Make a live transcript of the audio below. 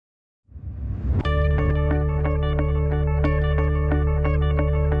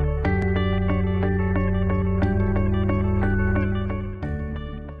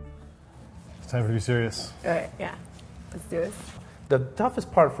time to be serious. All right, yeah, let's do this. The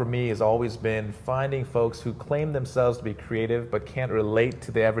toughest part for me has always been finding folks who claim themselves to be creative but can't relate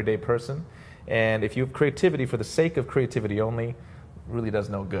to the everyday person. And if you have creativity for the sake of creativity only, it really does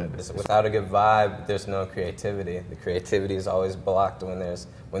no good. Without a good vibe, there's no creativity. The creativity is always blocked when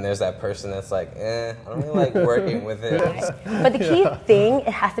there's that person that's like, I don't really like working with it. But the key thing, it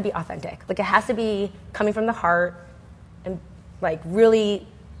has to be authentic. Like, it has to be coming from the heart and like really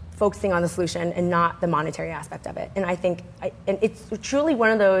focusing on the solution and not the monetary aspect of it. And I think, and it's truly one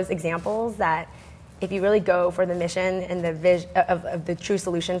of those examples that if you really go for the mission and the vision of the true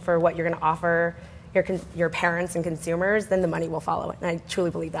solution for what you're going to offer your parents and consumers, then the money will follow it. And I truly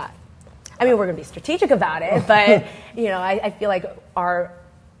believe that. I mean, we're going to be strategic about it, but I feel like our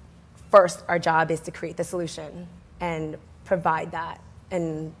job is to create the solution and provide that,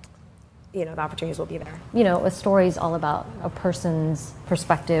 and the opportunities will be there. A story is all about a person's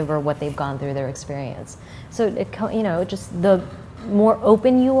perspective or what they've gone through, their experience. So, just the more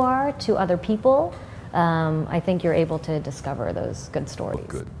open you are to other people, I think you're able to discover those good stories. Oh,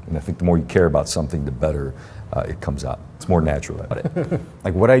 good. And I think the more you care about something, the better it comes out. It's more natural about it.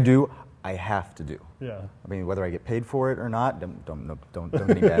 Like what I do, I have to do. Yeah. I mean, whether I get paid for it or not, don't get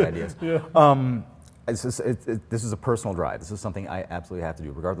any bad ideas. Yeah. This is a personal drive. This is something I absolutely have to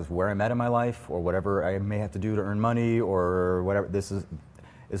do, regardless of where I'm at in my life or whatever I may have to do to earn money or whatever. This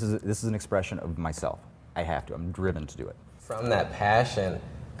is an expression of myself. I have to. I'm driven to do it. From that passion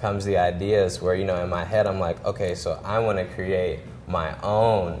comes the ideas where, in my head I'm like, okay, so I want to create my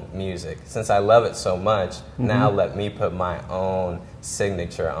own music. Since I love it so much, now let me put my own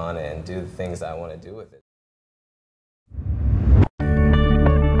signature on it and do the things I want to do with it.